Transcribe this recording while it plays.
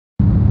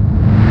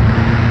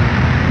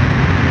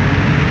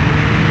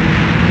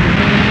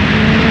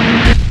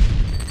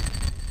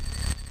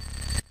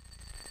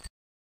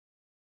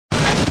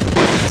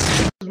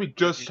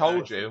just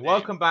told you.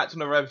 Welcome back to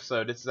another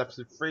episode. This is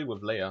episode 3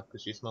 with Leia,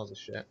 because she smells of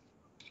shit.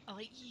 Oh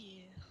yeah.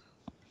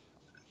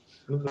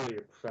 Look how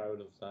you're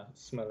proud of that,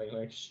 smelling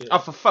like shit. Oh,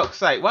 for fuck's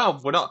sake. Well,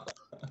 we're not.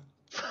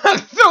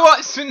 Thanks for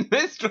watching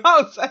this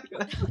trial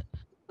segment.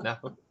 No.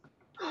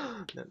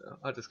 No.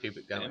 I'll just keep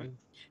it going.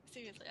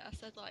 Seriously, I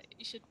said like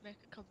you should make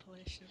a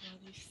compilation of all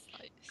these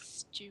like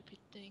stupid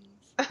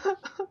things.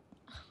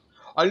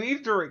 I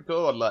need to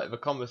record like the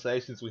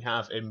conversations we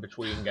have in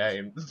between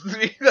games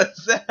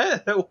because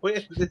they're the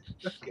weirdest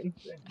fucking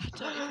thing.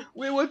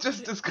 We were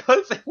just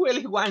discussing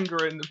Willy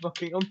Wanger in the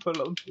fucking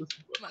Umpa-Lumpas.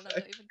 Man, I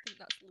don't even think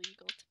that's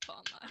legal to put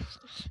on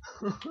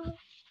that.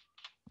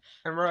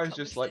 And Ryan's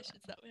just like,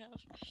 that we have.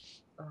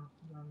 oh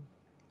no.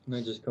 And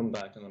I just come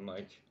back and I'm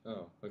like,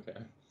 oh,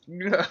 okay.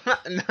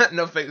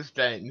 Nothing's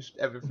changed.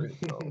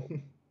 Everything's normal.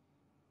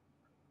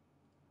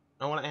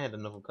 I want to add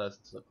another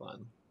person to the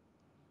clan.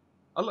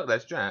 Oh look,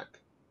 there's Jack.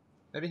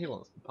 Maybe he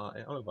wants the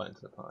party. I'll invite him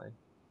to the party.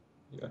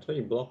 I thought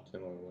you blocked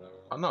him or whatever.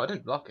 Oh no, I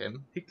didn't block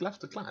him. He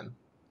left the clan.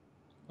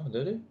 Oh,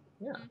 did he?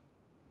 Yeah.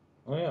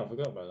 Oh yeah, I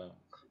forgot about that.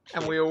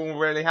 And we were all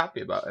really happy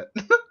about it.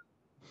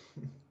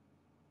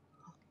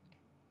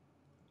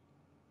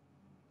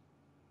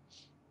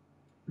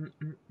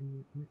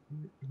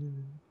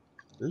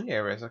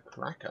 Leia is a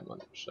cracker,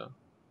 muncher.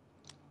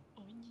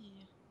 Oh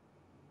yeah.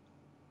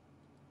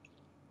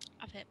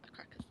 I've hit my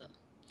crackers though.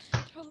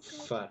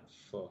 Fat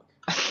fuck.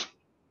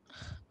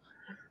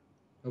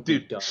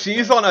 Dude,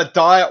 she's on a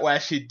diet where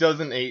she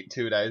doesn't eat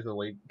 2 days a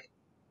week.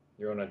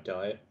 You're on a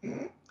diet?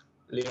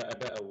 Leah, I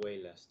bet I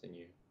weigh less than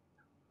you.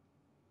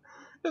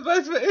 The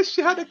best bit is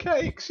she had a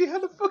cake. She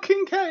had a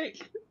fucking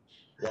cake.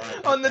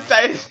 Why? On the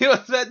day she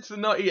was said to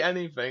not eat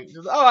anything.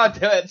 Just, oh, I'll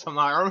do it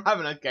tomorrow. I'm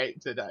having a cake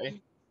today.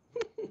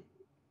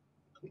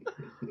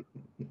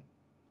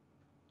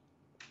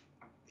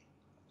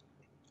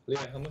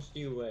 Leah, how much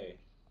do you weigh?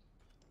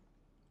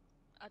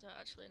 I don't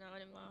actually know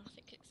anymore. I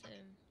think it's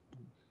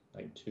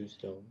Like 2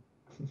 stone.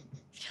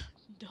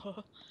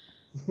 no.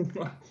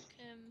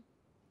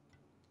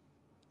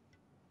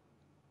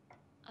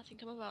 I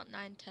think I'm about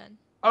 9'10".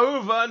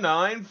 Over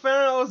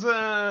 9,000.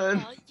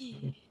 Oh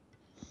yeah.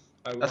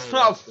 That's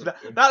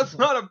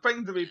not a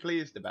thing to be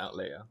pleased about,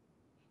 Leah.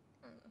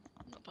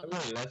 Not I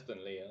bad. weigh less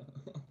than Leah.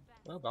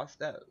 Well,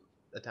 Bastet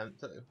attempt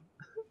to.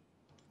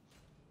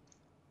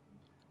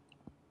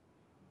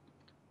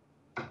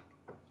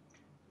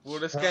 Will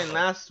this game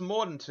last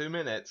more than 2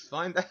 minutes?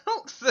 Find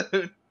out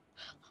soon.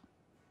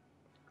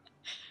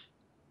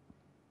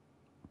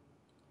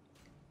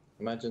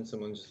 Imagine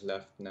someone just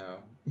left now.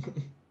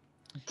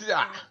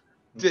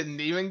 Didn't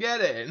even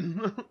get in.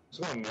 That's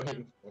what I'm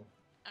waiting for.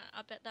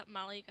 I bet that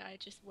Mali guy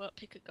just won't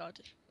pick a god.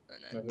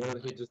 Like, what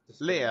if he just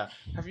Leah,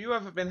 have you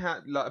ever been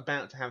like,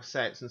 about to have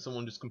sex and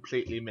someone just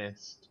completely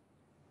missed?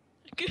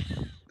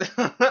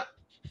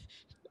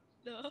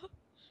 No.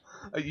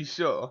 Are you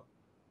sure?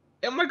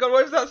 Oh my god,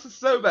 why is that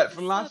so bad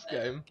from last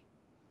game?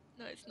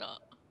 No, it's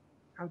not.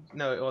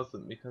 No, it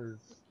wasn't because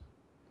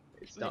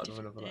it started with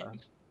different another letter.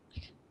 thing.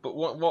 But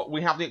what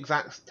we have the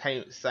exact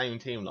same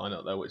team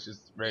lineup though, which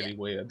is really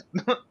weird.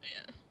 Yeah.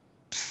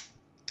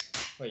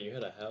 Wait, you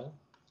had a hell?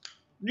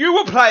 You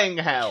were playing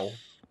hell.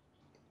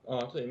 Oh,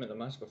 I thought you meant the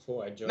match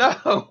before I joined.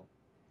 No.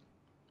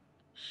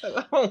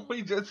 That's what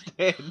we just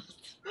did.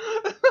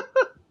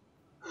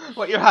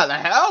 What, you had a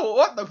hell?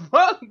 What the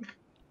fuck?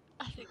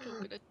 I think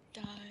I'm gonna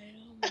die.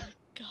 Oh my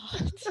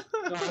god.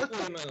 No, I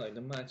thought you meant like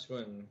the match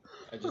when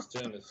I just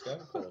joined the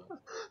Skype call.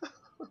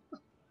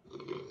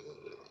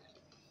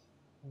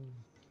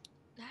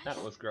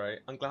 That was great.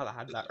 I'm glad I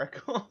had that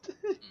record.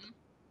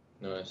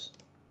 Nice.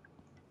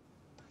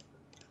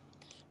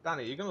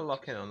 Danny, you gonna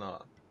lock in or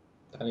not?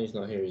 Danny's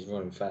not here, he's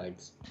running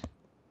fags.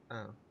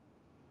 Oh.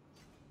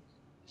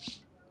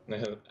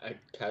 No, I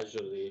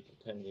casually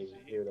pretend he's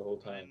here the whole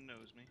time.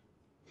 Knows me.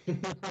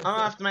 I'm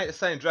gonna have to make the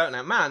same joke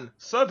now. Man,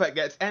 Sobek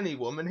gets any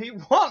woman he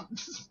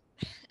wants.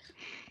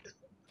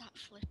 That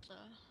flip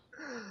though.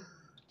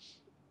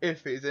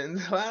 If he's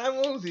into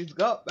animals, he's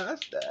got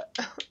Bastet.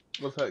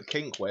 With her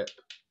kink whip.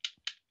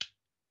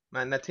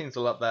 Man, their team's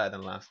a lot better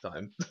than last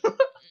time.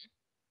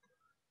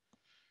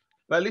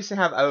 But at least they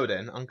have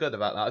Odin. I'm good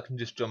about that. I can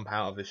just jump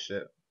out of this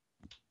shit.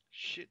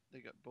 Shit, they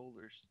got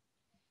boulders.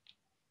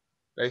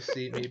 They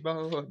see me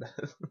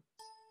boulders.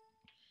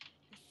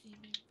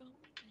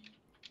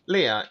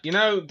 Leah, you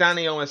know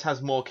Danny always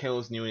has more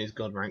kills than you in his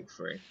god rank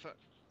 3. Fuck.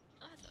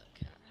 I don't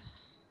care.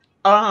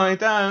 I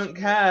don't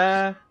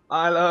care.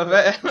 I love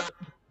it.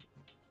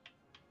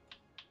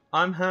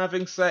 I'm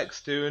having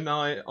sex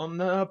tonight on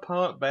the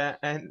park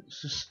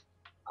bench.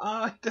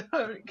 I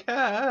don't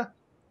care.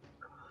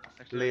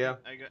 Actually, Leah.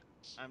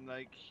 I'm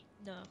like,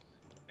 No.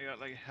 I got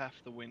like half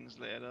the wins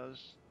Leia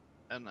does,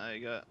 and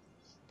I'm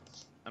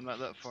not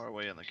that far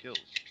away on the kills.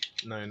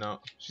 No, you're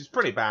not. She's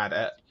pretty bad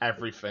at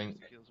everything.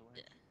 Kills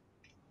away.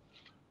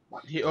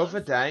 What, the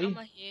other day? I'm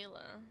a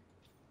healer.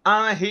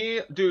 I'm a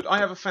healer. Dude, I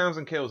have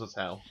 1,000 kills as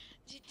hell.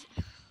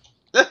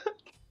 I'm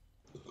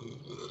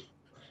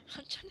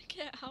trying to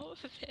get out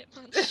of it,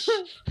 man.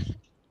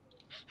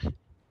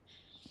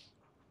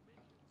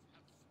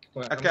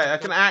 Wait, how Okay, many I can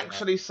kills do you have?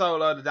 actually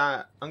solo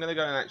the I'm gonna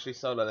go and actually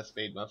solo the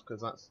speed buff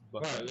because that's.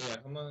 Right, yeah,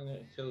 how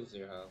many kills do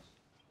you have?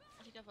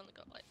 I think I've only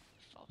got like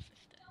 450.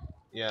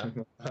 Yeah,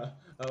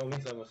 I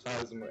almost have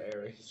 1,000 with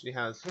Ares. she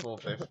has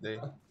 450. I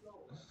got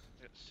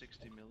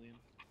 60 million.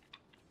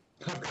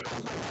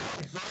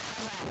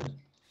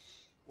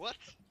 What?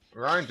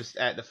 Ryan just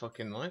ate the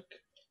fucking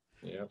mic.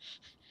 Yep.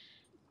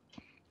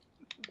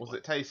 Was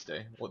it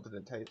tasty? What did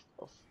it taste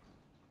of?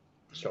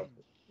 Chocolate.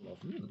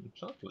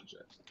 Chocolate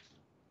chip.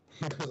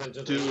 Because I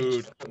just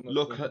Dude, chocolate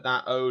look muffin. at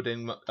that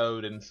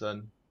Odin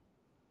son.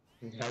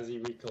 As he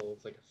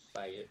recalls like a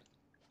faggot.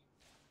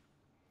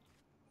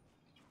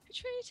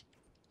 Retreat!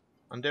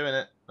 I'm doing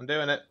it. I'm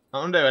doing it.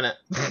 I'm doing it.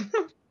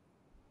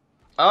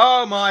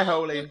 Oh my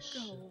holy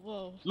Oh,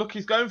 whoa. Look,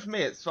 he's going for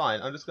me, it's fine.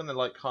 I'm just gonna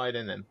like hide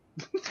in him.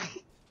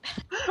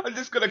 I'm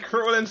just gonna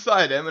crawl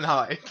inside him and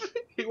hide.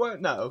 He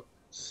won't know.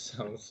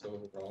 Sounds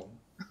so wrong.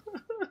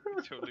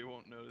 You totally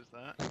won't notice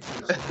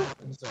that.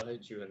 Inside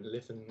you and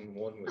live in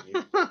one with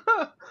you.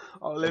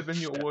 I'll live in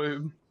your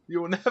womb.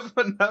 You'll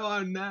never know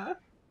I'm there.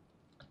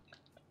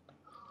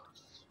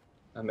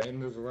 I may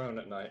move around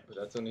at night, but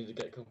that's only to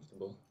get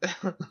comfortable.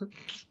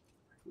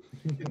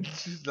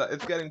 It's just like,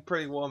 it's getting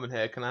pretty warm in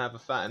here. Can I have a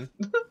fan?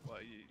 Well,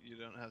 you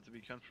don't have to be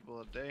comfortable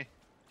all day.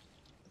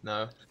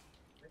 No.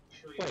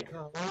 Wait,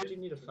 Carl, why do you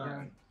need a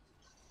fan?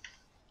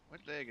 Why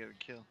did I get a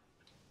kill?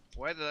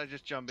 Why did I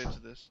just jump into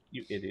this?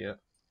 You idiot.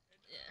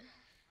 Yeah.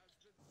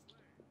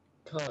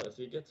 Carl, if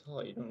it gets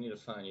hot, you don't need a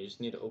fan, you just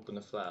need to open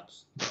the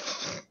flaps.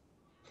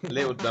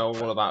 Lee would know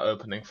all about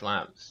opening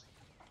flaps.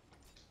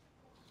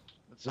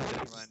 Let's see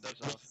if mine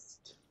does off.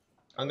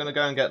 I'm gonna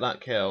go and get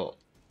that kill.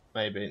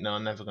 Maybe. No,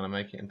 I'm never gonna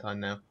make it in time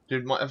now.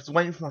 Dude, I was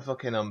waiting for my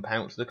fucking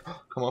pounce to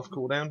come off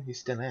cooldown. He's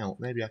still out.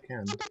 Maybe I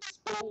can.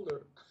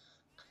 Shoulder.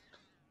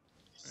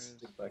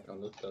 Stick back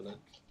on, look at it.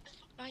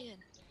 Ryan,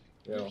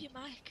 Yeah. move your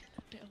mic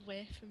a bit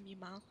away from your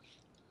mouth.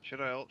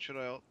 Should I ult? Should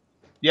I ult?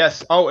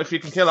 Yes. Oh, if you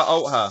can kill her,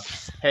 ult her.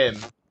 Him.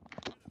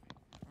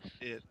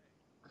 It.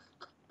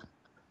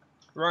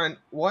 Ryan,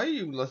 why are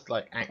you just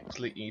like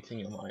actually eating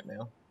your mic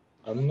now?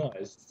 I'm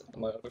nice.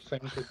 My other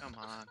friend could Come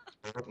on.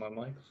 put my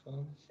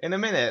microphone. In a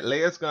minute,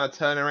 Leah's gonna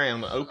turn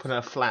around and open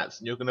her flaps,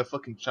 and you're gonna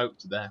fucking choke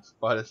to death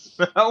by the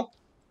smell.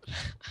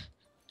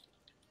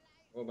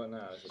 What about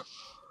now? Is it...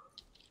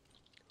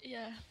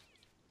 Yeah.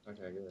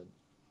 Okay, good.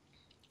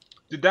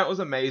 Dude, that was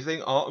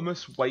amazing.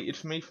 Artemis waited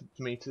for me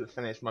to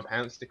finish my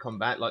pants to come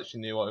back like she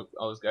knew I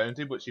was going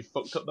to, but she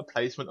fucked up the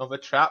placement of a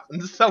trap,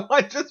 and so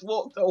I just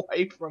walked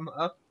away from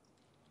her.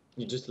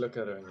 You just look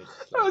at her and you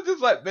just I like, was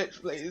just like,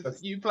 bitch, please,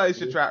 That's- you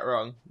placed your trap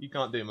wrong. You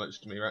can't do much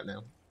to me right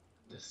now.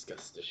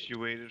 disgusted. She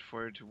waited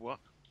for it to what?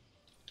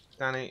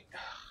 Danny,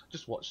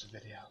 just watch the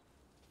video.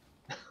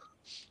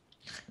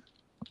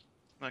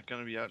 Not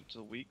gonna be out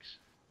until weeks.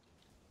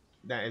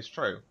 That is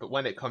true, but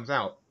when it comes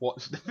out,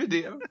 watch the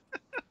video.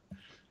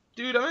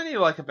 Dude, I've only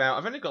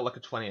got like a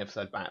 20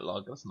 episode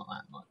backlog. That's not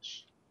that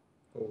much.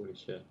 Holy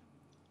shit.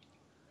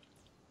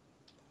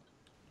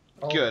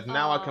 Good,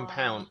 now I can Aw.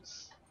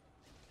 pounce.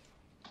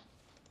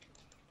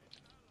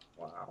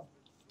 Wow.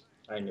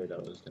 I knew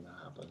that was gonna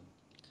happen.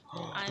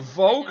 I'm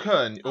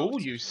Vulcan! out Oh,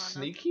 of you mana.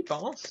 sneaky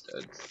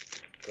bastard.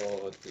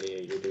 God,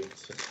 Leah, you're doing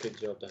such a good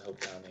job to help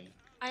Danny.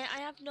 I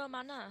have no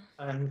mana.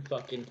 And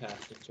fucking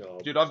tastic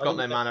job. Dude, I've got Oh,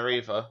 no yeah. mana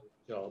either.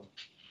 Job.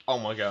 Oh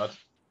my god.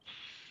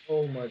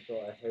 Oh my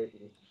god, I hate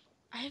you.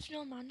 I have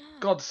no mana.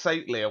 God's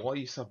sake, Leah, why are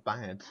you so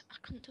bad? I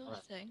couldn't do a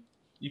thing.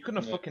 You couldn't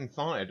have Yeah. fucking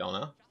fired on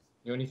her.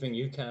 The only thing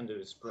you can do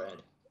is spread.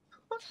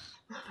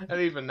 And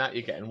even that,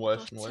 you're getting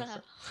worse and worse.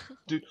 DoTA.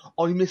 Dude,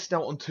 I missed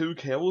out on 2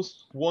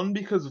 kills. One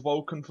because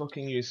Vulcan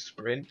fucking used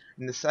sprint,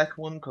 and the second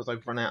one because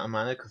I've run out of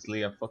mana because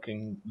Leah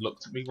fucking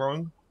looked at me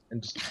wrong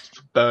and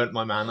just burnt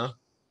my mana.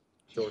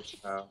 George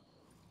now.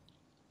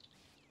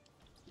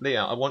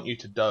 Leah, I want you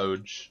to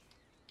doge.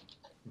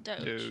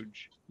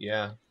 Doge.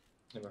 Yeah.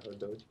 Never heard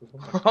those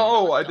before.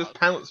 Oh, I just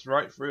pounced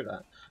right through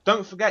that.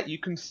 Don't forget, you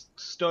can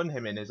stun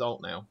him in his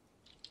ult now.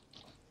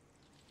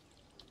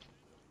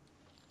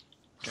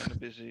 Kinda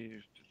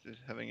busy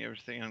having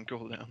everything on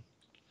cooldown.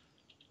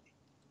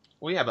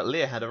 Well, yeah, but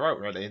Leah had her ult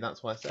ready.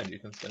 That's why I said you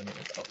can stun him in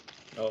his ult.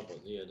 Oh,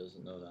 but Leah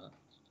doesn't know that.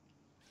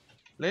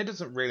 Leah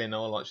doesn't really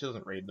know a lot. She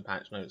doesn't read the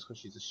patch notes because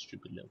she's a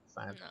stupid little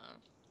fag. No.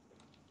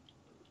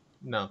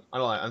 No, I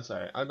lied. I'm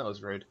sorry. I know I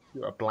was rude.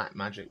 You're a black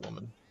magic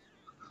woman.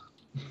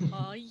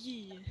 Oh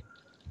yeah.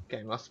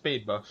 Okay, my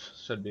speed buff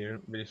should be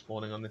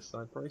respawning on this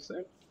side pretty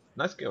soon.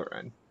 Nice kill,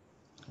 Ryan.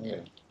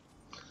 Okay.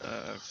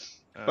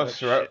 Buffs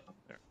Shit. are up.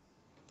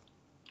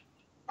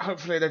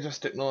 Hopefully they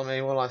just ignore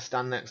me while I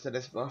stand next to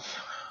this buff.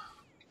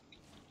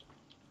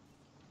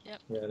 Yeah,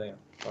 they are.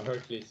 Oh,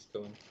 Hercules is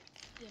going.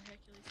 Yeah,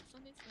 Hercules is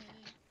on its way.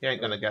 You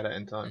ain't gonna get it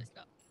in No, time. it's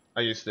not.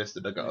 I used this to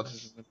the This gods.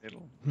 is in the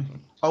middle.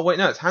 Oh wait,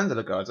 no, it's hand of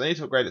the gods. I need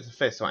to upgrade it to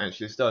fist so it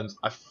actually stuns.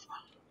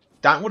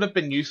 That would have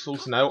been useful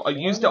to know. I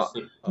used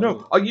it.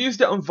 No, I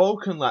used it on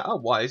Vulcan. Like, oh,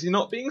 why is he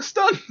not being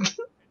stunned?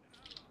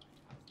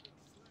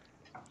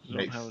 I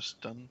don't have a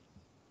stun.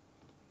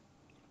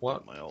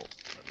 What? My ult.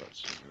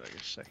 That's like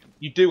a second.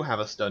 You do have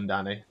a stun,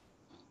 Danny.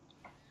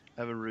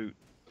 I have a root.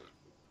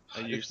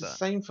 I It's use the that.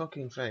 same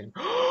fucking thing.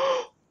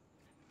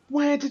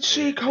 Where did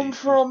she I come use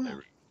from? my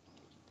root.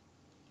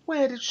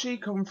 Where did she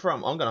come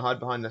from? I'm gonna hide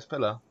behind this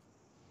pillar.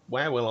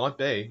 Where will I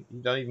be?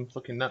 You don't even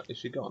fucking know. Is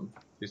she gone?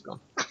 She's gone.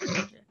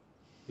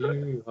 Who are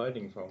you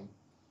hiding from?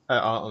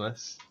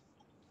 Artemis.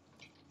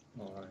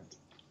 Alright.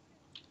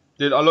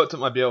 Dude, I looked at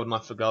my build and I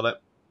forgot it.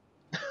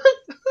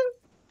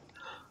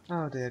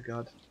 Oh dear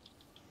God.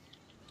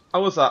 I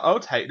was like, I'll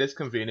take this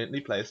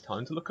conveniently placed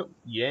time to look up.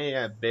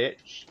 Yeah,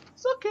 bitch.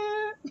 Suck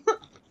it.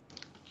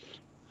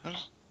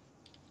 How's-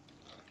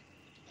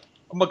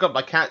 Oh my God,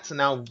 my cats are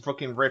now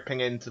fucking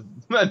ripping into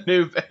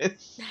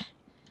Anubis.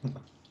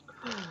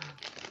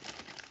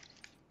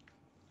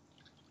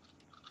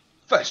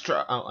 First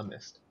try. Oh, I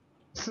missed.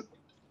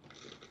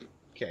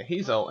 Okay,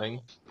 he's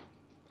ulting.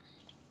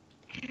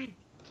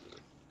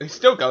 He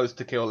still goes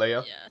to kill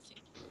Leia. Yeah, I think.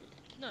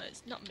 No,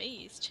 it's not me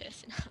he's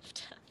chasing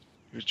after.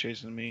 He was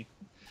chasing me.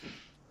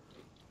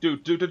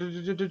 Dude. He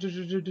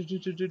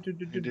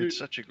did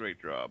such a great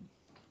job.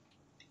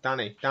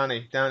 Danny,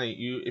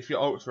 you if your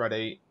ult's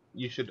ready,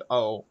 you should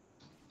ult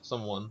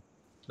someone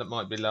that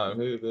might be low.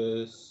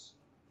 Anubis,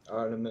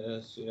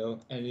 Artemis, you know,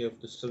 any of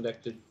the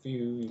selected few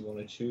you want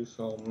to choose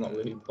from. I'm not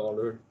really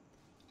bothered.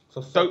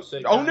 For So, fuck's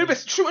sake, oh, Danny.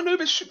 Anubis, shoot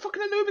Anubis, shoot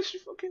fucking Anubis, you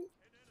fucking.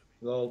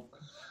 Lol.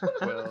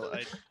 Well,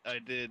 I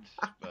did,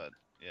 but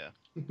yeah.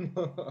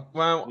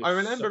 Well, You I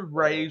remember suck,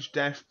 Rage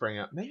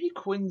Deathbringer. Maybe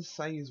Quinn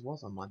Says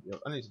was on my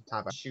build. I need to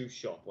tab out. Shoe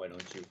shop, why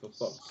don't you? For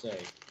fuck's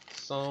sake.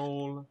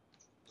 Soul.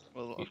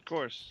 Well, of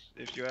course,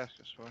 if you ask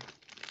us for.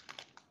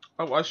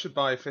 Oh, I should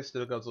buy Fist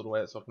of the Gods all the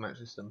way so I can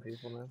actually stun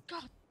people now.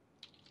 God.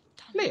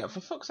 Damn Leah, it. for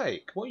fuck's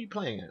sake, what are you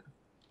playing at?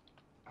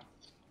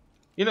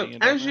 You know,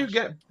 Being a as you dumbass.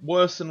 get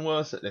worse and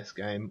worse at this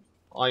game,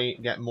 I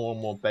get more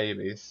and more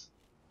babies.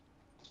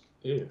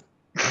 Ew.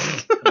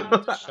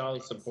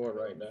 Child support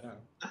right now.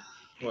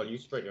 Well, you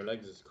spread your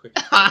legs as quick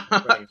as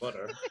spreading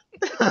butter.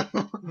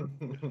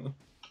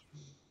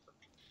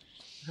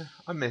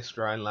 I missed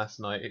Ryan last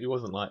night. It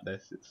wasn't like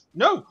this. It's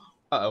no.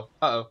 Uh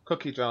oh.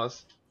 Cookie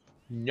jars.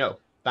 No.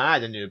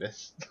 Bad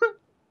Anubis.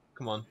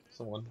 Come on,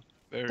 someone.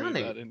 Very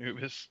Danny. bad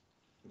Anubis.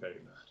 Very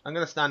bad. I'm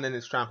gonna stand in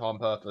his trap on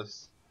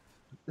purpose.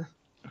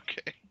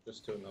 Okay.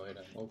 Just to annoy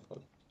them. Oh fuck.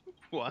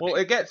 Why? Well,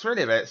 it gets rid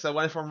of it, so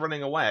if I'm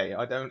running away,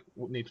 I don't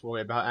need to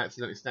worry about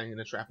accidentally standing in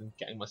a trap and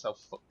getting myself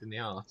fucked in the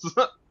arse.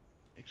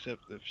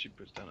 Except if she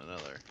puts down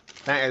another.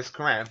 That is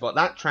correct, but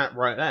that trap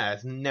right there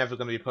is never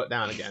going to be put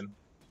down again.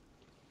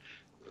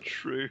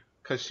 True.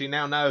 Because she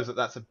now knows that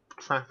that's a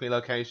crappy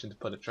location to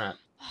put a trap.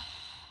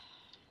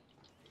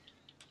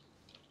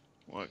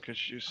 What?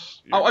 Because you're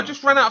Oh, I gonna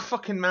just ran find out of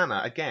fucking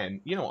mana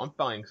again. You know what? I'm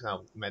buying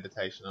self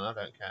meditation and I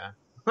don't care.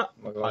 Oh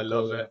my God, I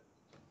love Leia. it.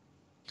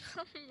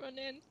 I'm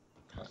running.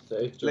 I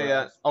saved your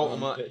Leia, ass.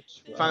 ultimate.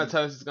 Bitch, run.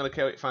 Thanatos is going to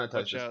kill it. Thanatos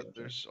Watch is out, killing it.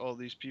 there's all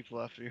these people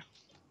after you.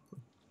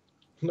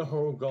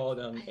 No, God,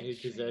 I'm I A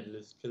to Z agree.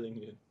 list killing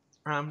you.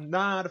 I'm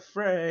not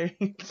afraid.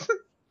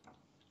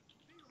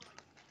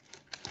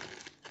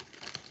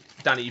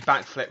 Danny, you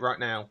backflip right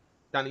now.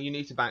 Danny, you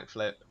need to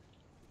backflip.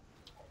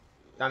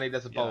 Danny,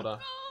 there's a Yeah. boulder.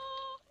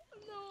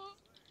 Oh,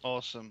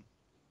 Awesome.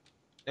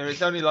 And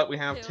it's only like we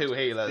have Killed two him. The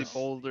healers.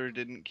 boulder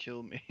didn't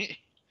kill me.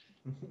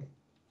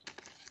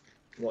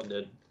 What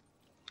did?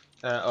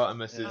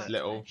 Artemis's Yeah.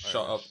 little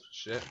shot up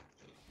shit.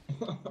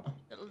 no.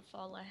 Little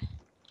volley.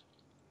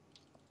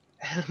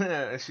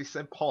 She's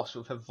so posh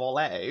with her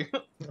volley.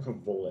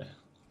 Bullet.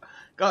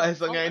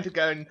 Guys, I'm Volley. going to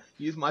go and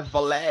use my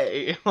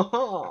volley.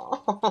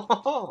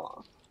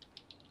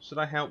 Should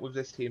I help with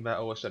this team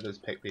battle or should I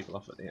just pick people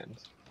off at the end?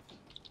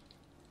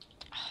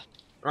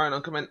 Right,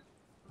 I'm coming.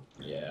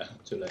 Yeah,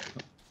 too late.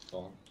 It's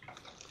gone.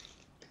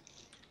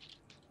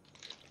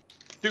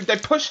 Dude, they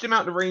pushed him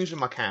out the range of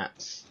my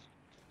cats.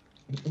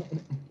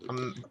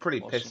 I'm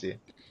pretty Awesome. pissy.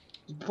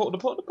 The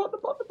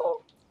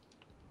pot.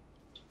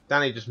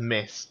 Danny just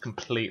missed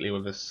completely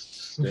with his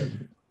stick.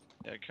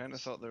 Yeah, I kind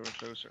of thought they were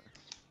closer.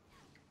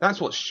 That's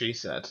what she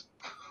said.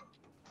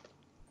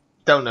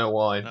 Don't know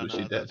why, No, but she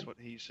no, did. that's what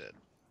he said.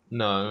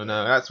 No,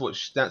 that's what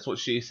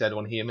she said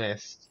when he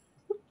missed.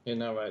 You're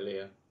not right,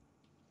 Leah.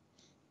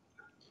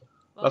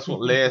 That's what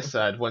Leia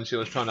said when she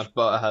was trying to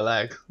butter her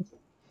leg.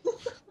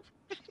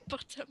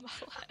 Butter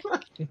my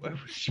leg. Why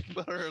would she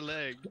butter her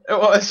leg?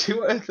 She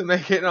wanted to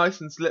make it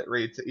nice and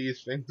slippery to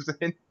ease things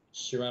in.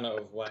 She ran out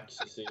of wax,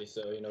 you see,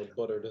 so, you know,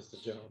 butter does the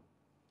job.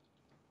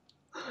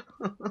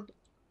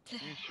 Yeah,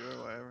 sure,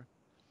 whatever.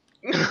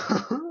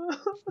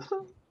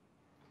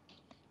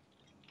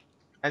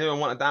 Anyone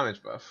want a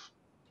damage buff?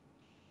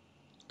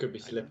 Could be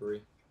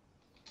slippery.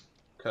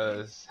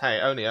 Because, hey,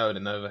 only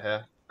Odin over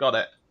here. Got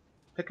it.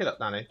 Pick it up,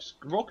 Danny. Just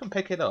rock and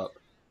pick it up.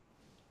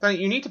 Danny,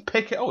 you need to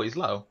pick it. Oh, he's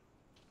low.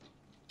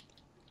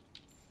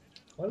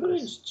 Why don't I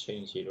just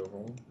change healer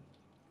home?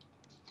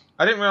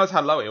 I didn't realise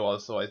how low he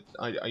was, so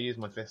I used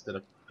my fist at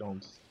a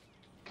gods.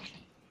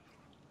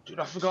 Dude,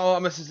 I forgot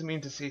Artemis is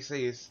immune to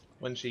CCs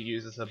when she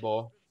uses her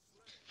bow.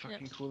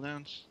 Fucking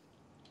cooldowns.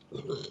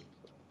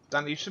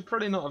 Danny, you should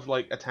probably not have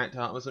like attacked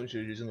Artemis when she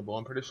was using a bow.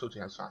 I'm pretty sure she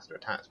has faster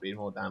attack speed,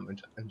 more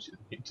damage, and she's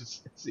immune to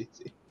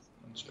CCs.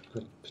 Which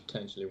could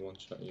potentially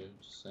one-shot you,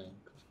 just saying.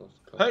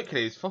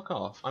 Hercules, fuck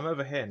off. I'm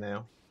over here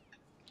now.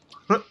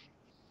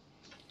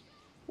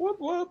 Whoop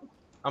whoop.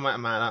 I'm out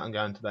of mana, I'm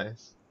going to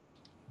base.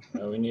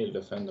 We need to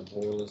defend the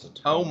portal as a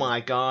tower. Oh my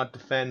god,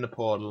 defend the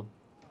portal.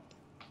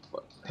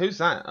 What? Who's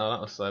that? Oh,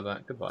 that was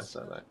Sobek. Goodbye,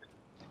 Sobek.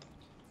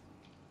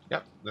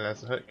 Yep,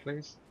 there's the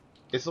Hercules.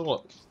 It's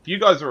all. If you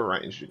guys are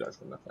arranged, you guys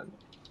can defend.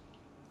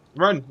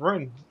 Run,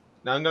 run.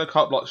 Now I'm gonna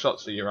cut block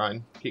shots for you,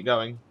 Ryan. Keep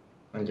going.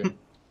 I'm good.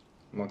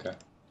 I'm okay.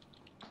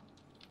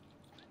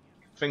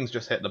 Things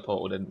just hit the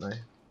portal, didn't they?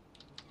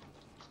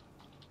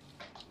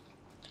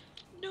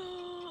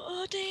 No,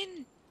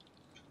 Odin.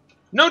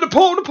 No, the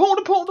portal, the portal,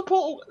 the portal, the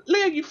portal!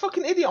 Leah, you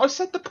fucking idiot! I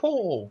said the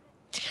portal!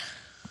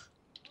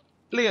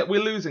 Leah,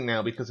 we're losing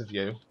now because of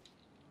you.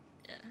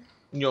 Yeah.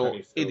 Your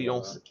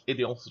idios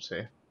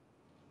idiosity.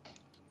 I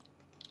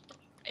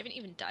haven't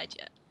even died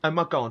yet. Oh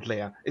my god,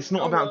 Leah. It's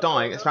not about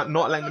dying, it's about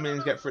not letting the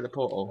minions get through the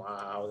portal.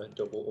 Wow, that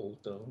double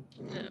ult though.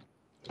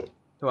 Yeah.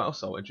 Who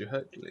else ulted you?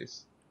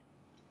 Hercules.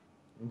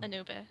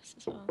 Anubis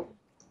as well.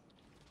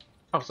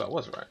 Oh, so I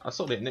was right. I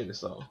saw the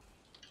Anubis though.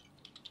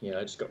 Yeah,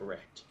 I just got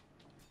wrecked.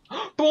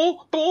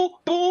 Ball,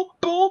 ball, ball,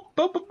 ball,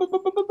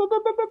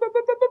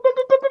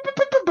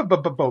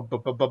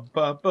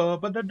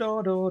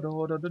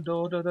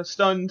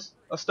 stunned.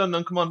 I stunned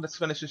them. Come on, let's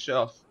finish this shit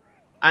off.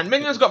 And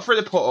minions got through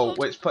the portal,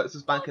 which puts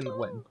us back in the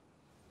win.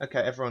 Okay,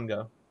 everyone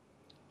go.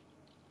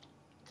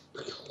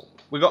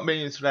 We got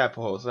minions for their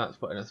portal, so that's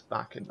putting us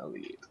back in the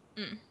lead.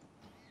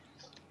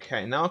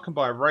 Okay, now I can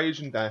buy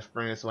Rage and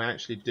Deathbringer, so I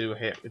actually do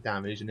hit the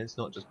damage, and it's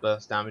not just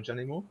burst damage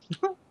anymore.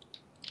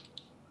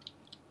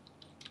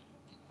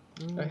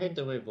 I hate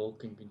the way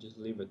Vulcan can just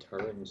leave a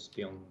turret and just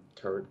be on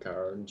turret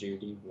guard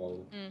duty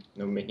while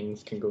no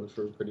minions can go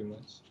through pretty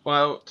much.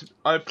 Well,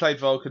 I played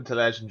Vulcan to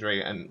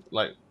Legendary, and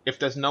like, if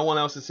there's no one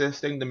else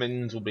assisting, the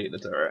minions will beat the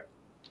turret.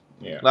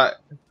 Yeah. Like,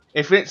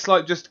 if it's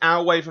like just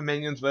our wave of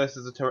minions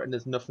versus the turret and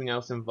there's nothing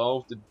else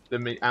involved,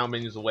 our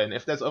minions will win.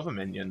 If there's other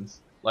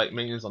minions, like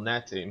minions on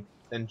their team,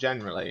 then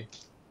generally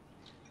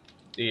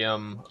the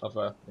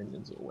other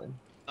minions will win.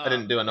 I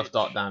didn't do enough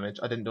dot damage.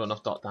 I didn't do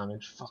enough dot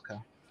damage.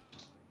 Fucker.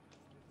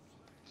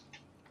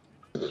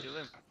 Kill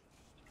him.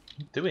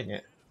 I'm doing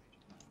it.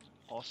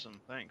 Awesome,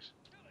 thanks.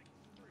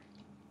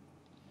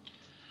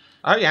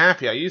 Oh, you're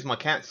happy? I used my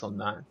cats on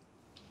that.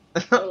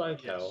 I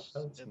like Yes, Hell.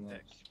 Hell's epic.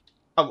 nice.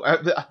 Oh,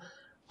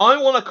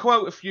 I want to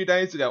quote a few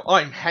days ago.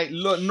 I'm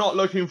not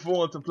looking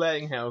forward to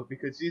playing Hell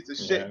because she's a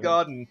shit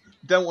god and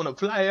don't want to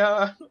play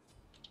her.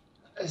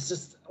 It's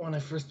just when I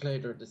first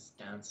played her, the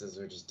stances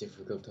were just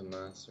difficult to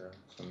master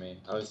for me.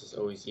 I was just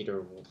always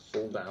either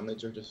full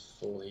damage or just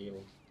full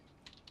heal.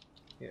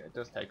 Yeah, it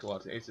does take a while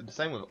to get used to. The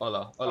same with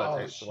Ola. Ola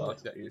takes a while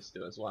to get used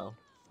to as well.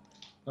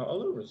 No,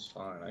 Oliver was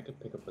fine. I could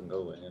pick up and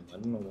go with him. I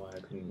don't know why I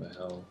couldn't with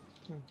Hell.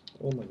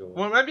 Oh my god.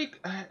 Well, maybe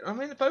I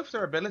mean both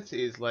their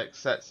abilities like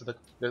sets are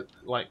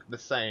the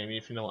same,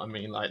 if you know what I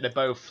mean. Like they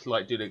both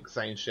like do the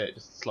same shit,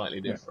 just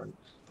slightly different.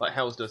 Like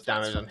Hell's does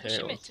damage and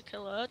Pushing me heals. to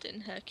kill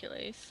Odin,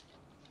 Hercules.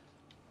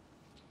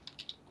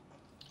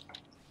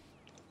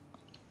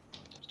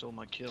 Stole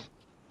my kill.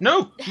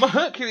 No, my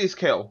Hercules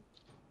kill.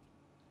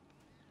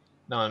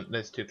 No,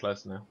 that's too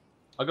close now.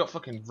 I got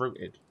fucking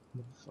rooted.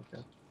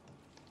 Motherfucker.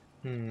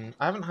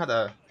 I haven't had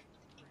a.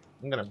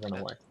 I'm gonna run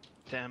away.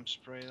 Damn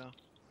spray though.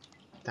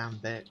 Damn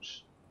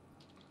bitch.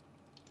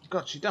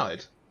 God, she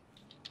died.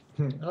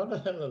 How the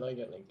hell did I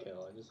get the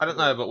kill? I don't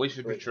know, but we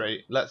should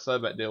retreat. Let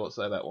Sobek do what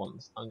Sobek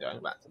wants. I'm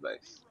going back to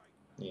base.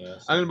 Yeah.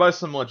 I'm gonna buy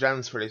some more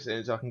gems pretty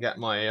soon so I can get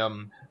my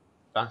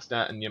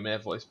Bastet and Ymir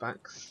voice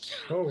packs.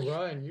 Oh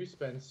Ryan, you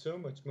spend so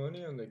much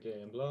money on the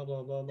game. Blah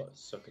blah blah blah.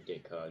 Suck a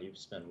dick, Carl. You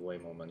spend way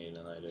more money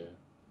than I do.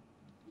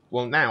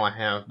 Well, now I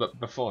have, but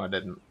before I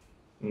didn't.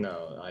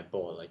 No, I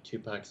bought like 2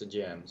 packs of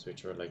gems,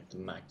 which were like the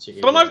max you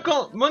could But get. I've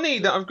got money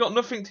that I've got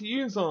nothing to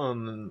use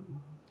on.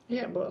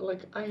 Yeah, but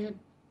like I had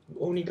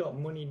only got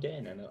money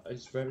then, and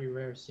it's very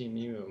rare seeing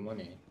you with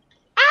money.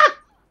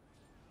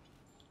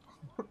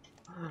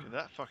 Did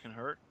that fucking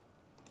hurt?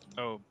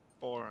 Oh,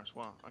 boar as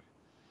well. Okay.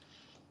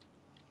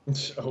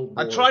 Oh,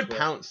 I boy, tried well.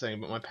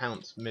 pouncing, but my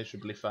pounce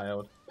miserably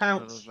failed. So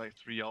Pounce! there's like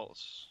 3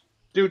 ults.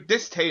 Dude,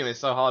 this team is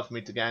so hard for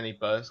me to get any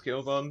burst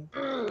kills on.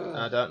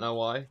 I don't know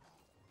why.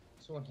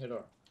 Someone hit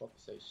her.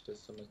 Fuck's sake, she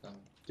does something down.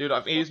 Dude,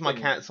 I've used my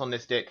Fucking- cats on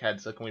this dickhead,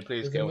 so can we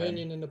please There's kill a him?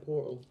 minion in the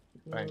portal.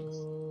 Thanks.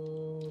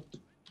 What?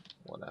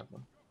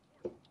 Whatever.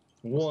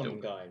 One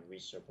Stupid. guy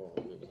reached the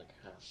portal. It was like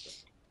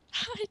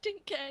half. I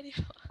didn't get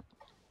anyone.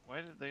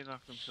 Why did they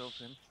knock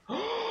themselves in?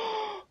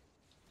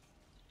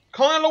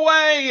 Coil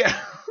away!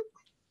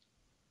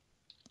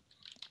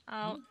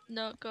 Oh,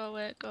 no, go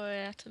away,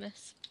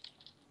 Artemis.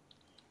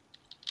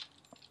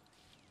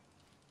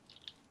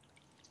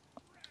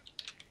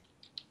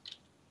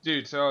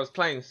 Dude, so I was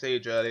playing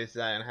Siege earlier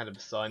today and had a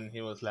son.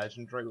 He was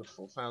legendary with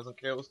 4,000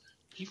 kills.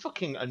 He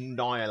fucking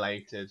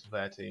annihilated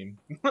their team.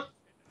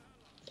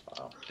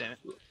 Wow. Damn it.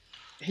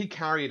 He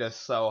carried us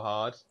so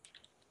hard.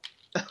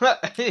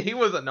 He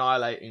was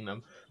annihilating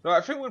them. But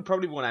I think we'd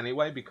probably won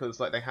anyway because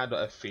like they had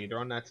a feeder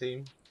on their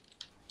team.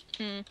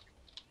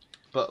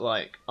 But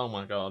like, oh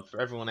my god, for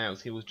everyone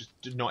else, he was just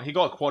did not. He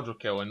got a quadra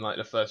kill in like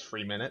the first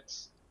 3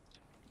 minutes.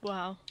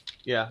 Wow.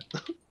 Yeah.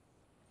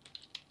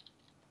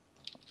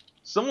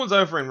 Someone's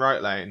over in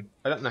right lane.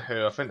 I don't know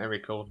who. I think they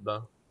recalled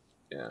though.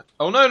 Yeah.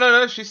 Oh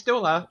no, she's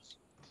still there.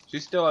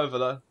 She's still over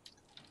there.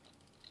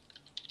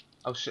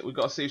 Oh shit, we've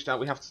got a siege down.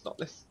 We have to stop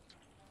this.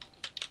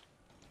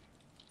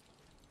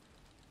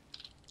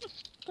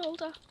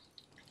 Boulder.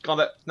 Got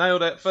it.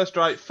 Nailed it. First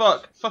try.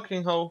 Fuck.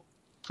 Fucking hole.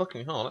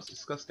 Fucking hole. That's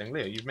disgusting.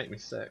 Leia, you make me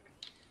sick.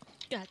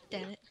 God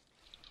damn it.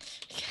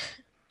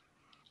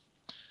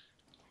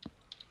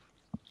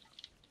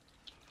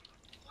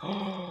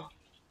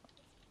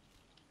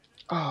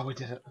 Oh, we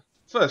did it.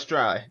 First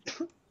try.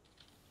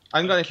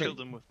 I'm I gonna killed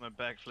think. him with my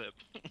backflip.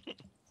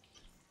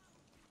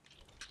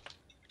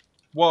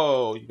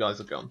 Whoa, you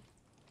guys are gone.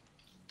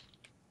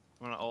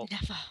 I'm gonna ult.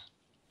 Never.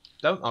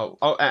 Don't.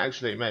 Oh,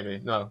 actually,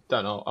 maybe. No,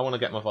 don't know. I want to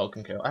get my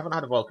Vulcan kill. I haven't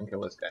had a Vulcan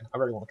kill this game. I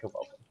really want to kill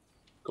Vulcan.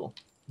 Cool.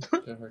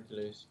 Get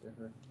Hercules. Get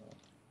her.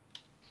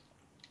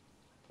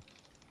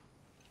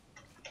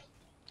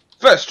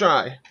 First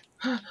try.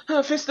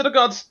 Fist of the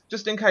gods,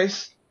 just in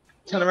case.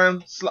 Turn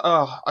around.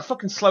 Oh, I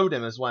fucking slowed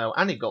him as well,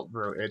 and he got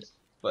rooted,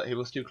 but he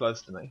was too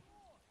close to me.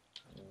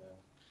 Yeah.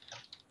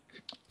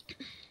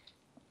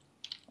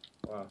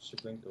 Wow, she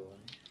blinked away.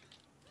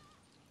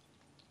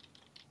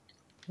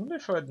 I wonder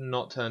if I'd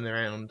not turned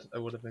around, I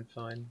would have been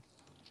fine.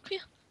 Yeah.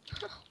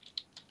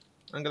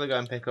 I'm gonna go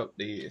and pick up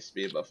the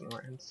spear buff on the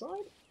right hand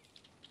side.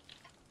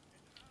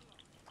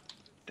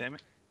 Damn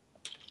it.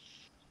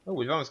 Oh,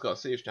 we've almost got a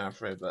siege down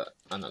for it, but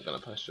I'm not gonna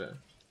push it.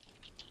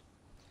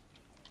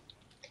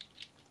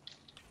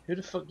 Who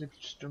the fuck did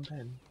just jump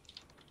in?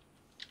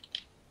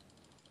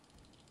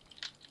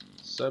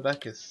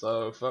 Sobek is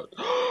so fucked.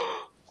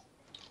 Oh,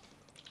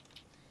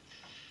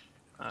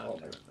 That's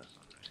not right.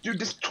 Dude,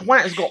 this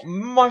twat has got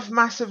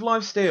massive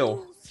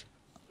lifesteal.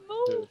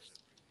 Move.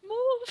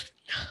 Move.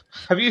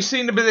 Have you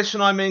seen the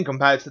position I'm in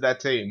compared to their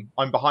team?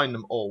 I'm behind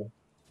them all.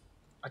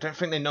 I don't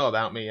think they know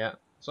about me yet,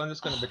 so I'm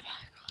just gonna Oh be my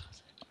god.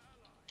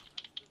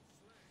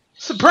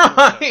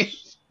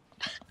 surprised.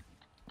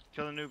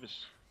 Kill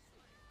Anubis.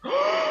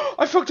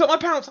 I fucked up my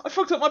pounce. I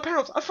fucked up my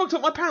pounce. I fucked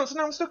up my pounce, and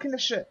now I'm stuck in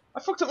this shit. I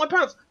fucked up my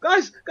pounce.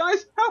 Guys,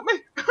 help me!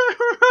 I'm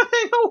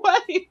running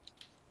away.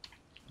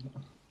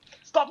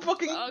 Stop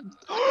fucking!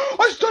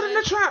 I stood in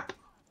the trap.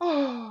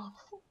 Oh,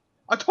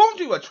 I told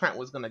you a trap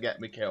was gonna get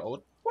me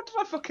killed. What did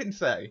I fucking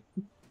say?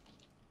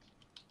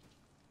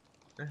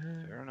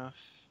 Fair enough.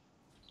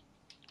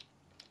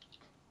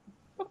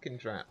 Fucking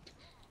trap.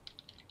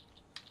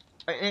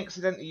 I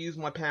accidentally used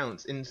my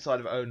pounce inside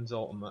of Odin's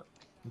ultimate,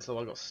 and so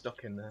I got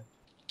stuck in there.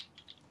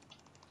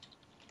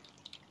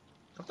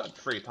 I've died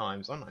 3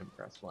 times. I'm not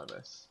impressed by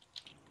this.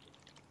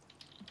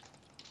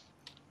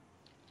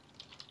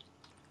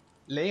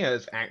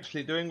 Leia's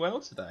actually doing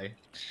well today.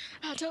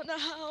 I don't know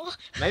how.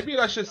 Maybe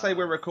I should say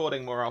we're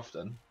recording more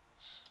often.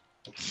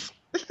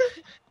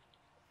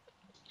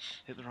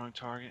 Hit the wrong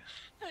target.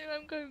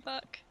 I'm going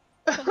back.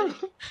 Bye.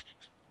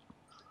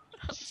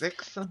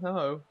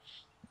 6-0.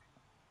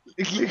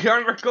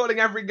 I'm recording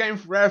every game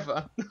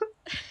forever.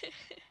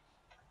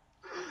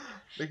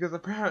 Because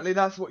apparently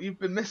that's what you've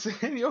been missing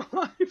in your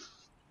life.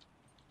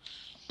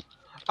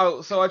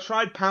 Oh, so I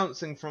tried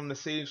pouncing from the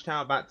siege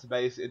tower back to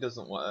base. It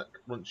doesn't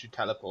work. Once you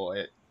teleport,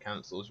 it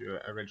cancels your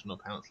original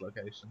pounce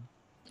location.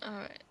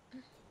 Alright.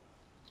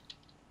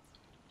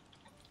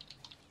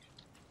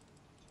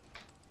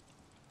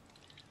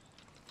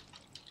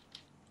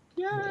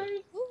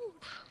 Yay! Ooh.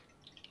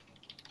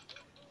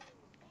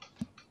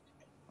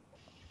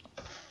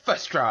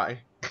 First try.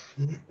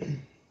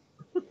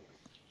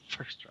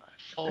 First try.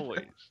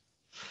 Always.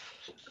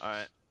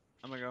 Alright.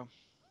 I'm gonna go.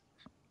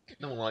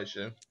 No one likes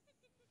you.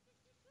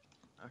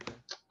 Okay.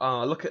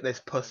 Oh, look at this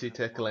pussy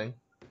tickling.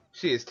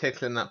 She is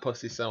tickling that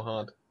pussy so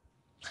hard.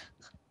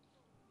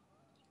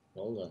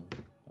 Well done.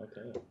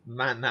 Okay.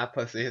 Man, that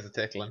pussy is a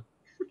tickling.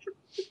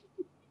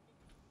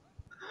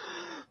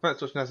 Thanks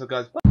for watching,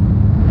 guys. Bye.